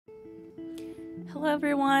Hello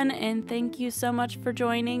everyone, and thank you so much for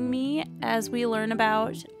joining me as we learn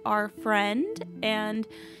about our friend and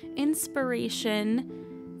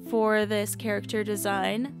inspiration for this character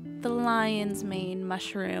design, the lion's mane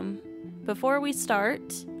mushroom. Before we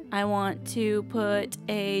start, I want to put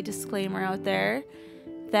a disclaimer out there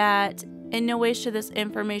that in no way should this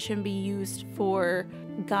information be used for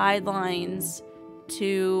guidelines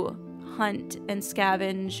to hunt and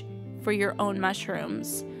scavenge for your own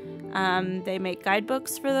mushrooms. They make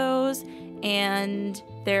guidebooks for those, and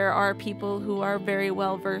there are people who are very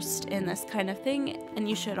well versed in this kind of thing, and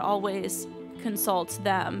you should always consult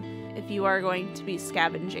them if you are going to be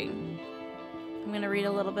scavenging. I'm going to read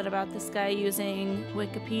a little bit about this guy using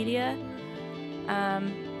Wikipedia.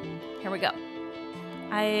 Here we go.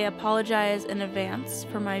 I apologize in advance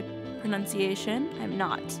for my pronunciation. I'm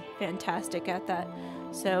not fantastic at that,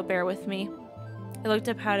 so bear with me. I looked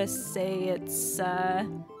up how to say its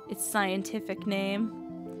scientific name.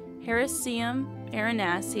 Hericium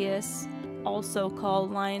erinaceus, also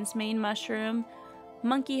called lion's mane mushroom,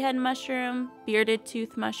 monkey head mushroom, bearded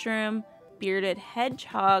tooth mushroom, bearded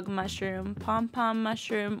hedgehog mushroom, pom-pom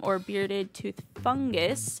mushroom, or bearded tooth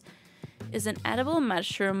fungus, is an edible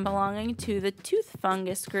mushroom belonging to the tooth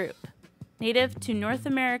fungus group, native to North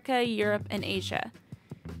America, Europe, and Asia.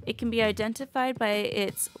 It can be identified by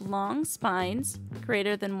its long spines,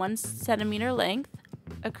 greater than 1 centimeter length,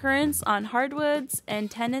 occurrence on hardwoods,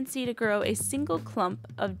 and tendency to grow a single clump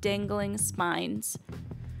of dangling spines.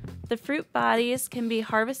 The fruit bodies can be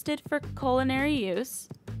harvested for culinary use.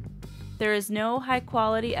 There is no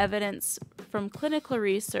high-quality evidence from clinical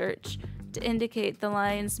research to indicate the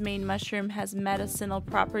lion's mane mushroom has medicinal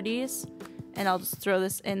properties. And I'll just throw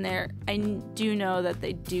this in there. I do know that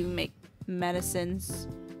they do make medicines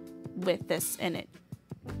with this in it,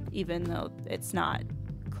 even though it's not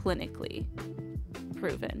clinically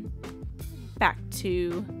proven. Back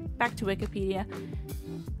to Wikipedia.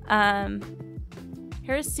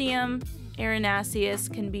 Hericium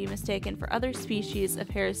erinaceus can be mistaken for other species of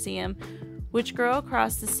Hericium, which grow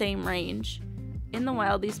across the same range. In the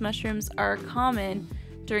wild, these mushrooms are common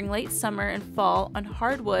during late summer and fall on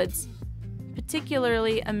hardwoods,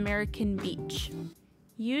 particularly American beech.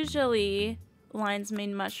 Usually, lion's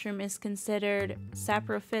mane mushroom is considered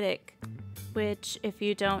saprophytic, which, if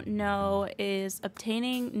you don't know, is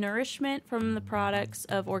obtaining nourishment from the products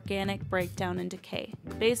of organic breakdown and decay.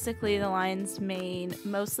 Basically, the lion's mane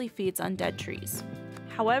mostly feeds on dead trees.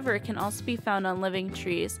 However, it can also be found on living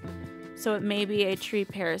trees, so it may be a tree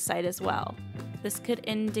parasite as well. This could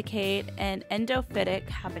indicate an endophytic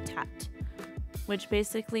habitat, which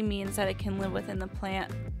basically means that it can live within the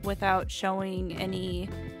plant without showing any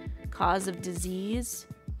cause of disease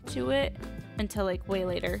to it until like way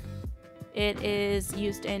later. It is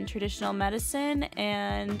used in traditional medicine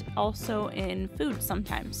and also in food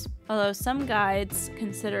sometimes, although some guides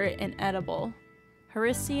consider it inedible.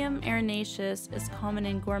 Hericium erinaceus is common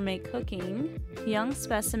in gourmet cooking. Young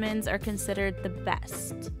specimens are considered the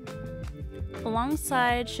best.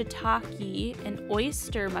 Alongside shiitake and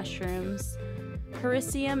oyster mushrooms,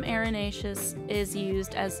 Hericium erinaceus is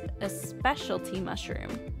used as a specialty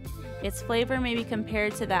mushroom. Its flavor may be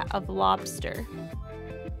compared to that of lobster.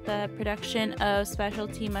 The production of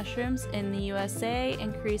specialty mushrooms in the USA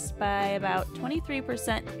increased by about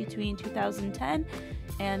 23% between 2010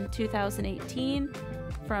 and 2018,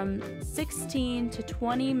 from 16 to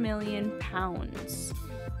 20 million pounds,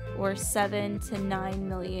 or 7 to 9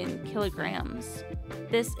 million kilograms.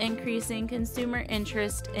 This increasing consumer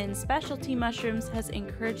interest in specialty mushrooms has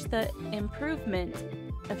encouraged the improvement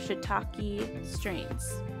of shiitake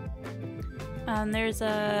strains. There's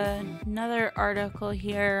another article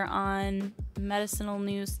here on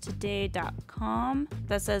medicinalnewstoday.com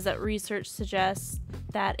that says that research suggests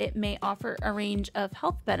that it may offer a range of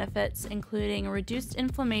health benefits, including reduced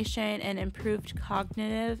inflammation and improved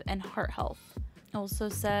cognitive and heart health. Also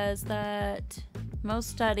says that most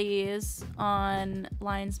studies on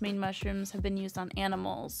lion's mane mushrooms have been used on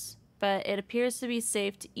animals, but it appears to be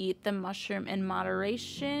safe to eat the mushroom in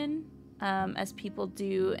moderation, as people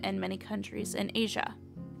do in many countries in Asia.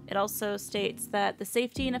 It also states that the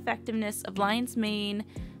safety and effectiveness of lion's mane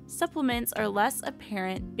supplements are less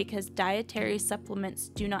apparent because dietary supplements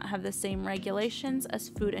do not have the same regulations as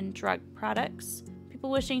food and drug products.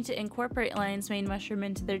 People wishing to incorporate lion's mane mushroom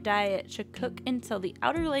into their diet should cook until the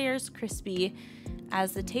outer layer is crispy,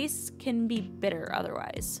 as the taste can be bitter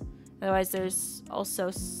otherwise. Otherwise, there's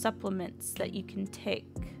also supplements that you can take.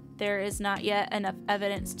 There is not yet enough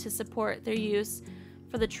evidence to support their use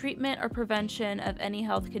for the treatment or prevention of any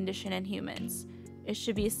health condition in humans. It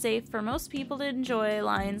should be safe for most people to enjoy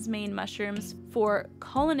lion's mane mushrooms for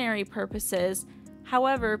culinary purposes,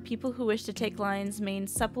 However, people who wish to take lion's mane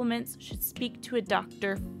supplements should speak to a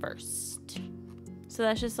doctor first. So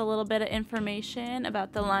that's just a little bit of information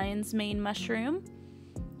about the lion's mane mushroom.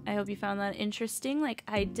 I hope you found that interesting like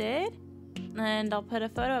I did. And I'll put a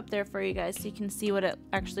photo up there for you guys so you can see what it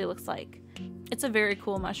actually looks like. It's a very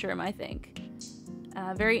cool mushroom, I think.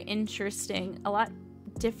 Very interesting. A lot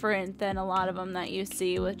different than a lot of them that you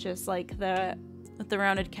see with just like the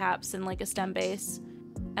rounded caps and like a stem base.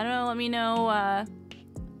 I don't know, let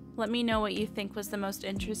me know what you think was the most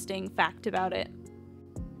interesting fact about it.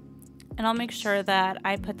 And I'll make sure that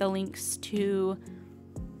I put the links to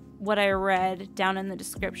what I read down in the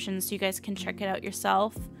description so you guys can check it out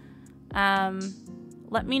yourself.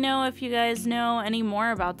 Let me know if you guys know any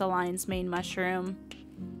more about the lion's mane mushroom.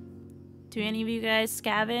 Do any of you guys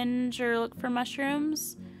scavenge or look for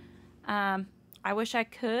mushrooms? I wish I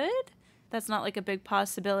could. That's not like a big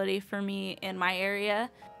possibility for me in my area.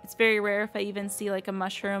 It's very rare if I even see like a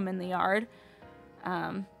mushroom in the yard.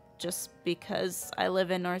 Just because I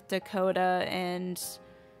live in North Dakota and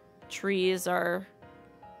trees are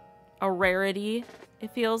a rarity,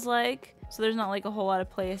 it feels like. So there's not like a whole lot of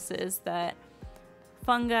places that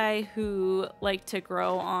fungi who like to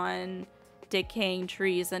grow on decaying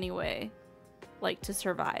trees anyway like to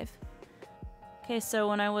survive. Okay, so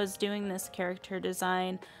when I was doing this character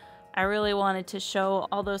design, I really wanted to show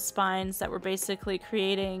all those spines that were basically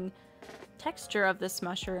creating texture of this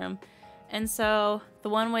mushroom. And so the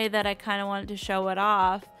one way that I kind of wanted to show it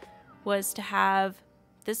off was to have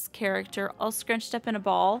this character all scrunched up in a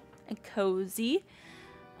ball and cozy.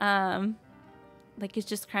 Like he's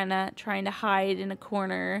just kind of trying to hide in a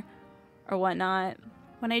corner or whatnot.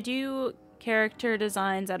 When I do character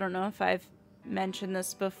designs, I don't know if I've mentioned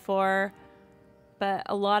this before, but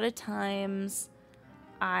a lot of times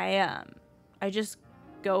I just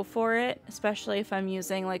go for it, especially if I'm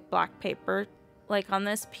using like black paper. Like on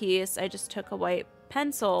this piece, I just took a white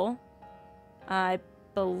pencil. I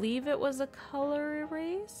believe it was a color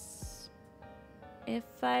erase, if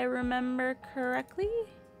I remember correctly.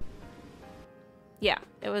 Yeah,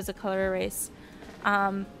 it was a color erase.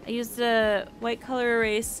 I used the white color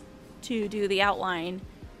erase to do the outline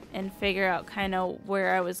and figure out kind of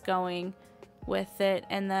where I was going with it,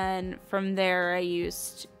 and then from there I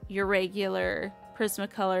used your regular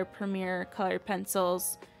Prismacolor Premier colored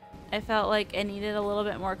pencils. I felt like I needed a little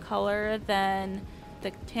bit more color than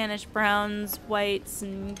the tannish browns, whites,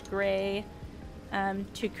 and gray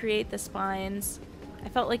to create the spines. I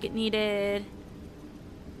felt like it needed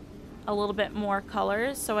a little bit more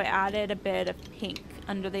color, so I added a bit of pink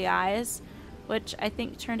under the eyes, which I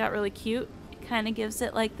think turned out really cute. It kind of gives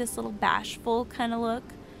it like this little bashful kind of look,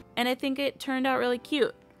 and I think it turned out really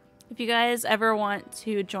cute. If you guys ever want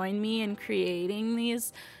to join me in creating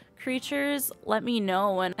these creatures, let me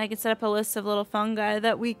know, and I can set up a list of little fungi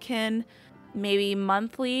that we can maybe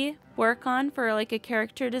monthly work on for like a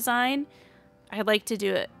character design. I'd like to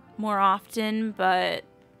do it more often, but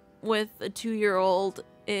with a 2-year-old,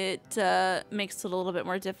 it makes it a little bit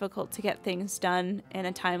more difficult to get things done in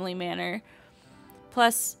a timely manner.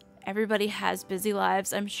 Plus, everybody has busy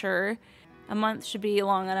lives, I'm sure. A month should be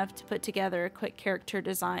long enough to put together a quick character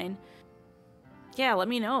design. Yeah, let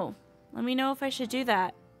me know. Let me know if I should do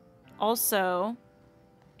that. Also,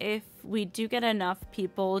 if we do get enough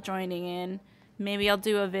people joining in, maybe I'll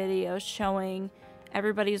do a video showing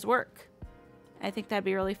everybody's work. I think that'd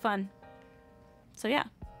be really fun. So yeah,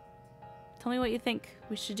 tell me what you think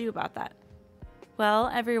we should do about that. Well,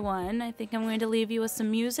 everyone, I think I'm going to leave you with some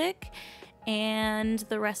music and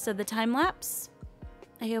the rest of the time lapse.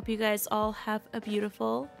 I hope you guys all have a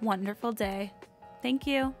beautiful, wonderful day. Thank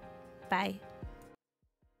you. Bye.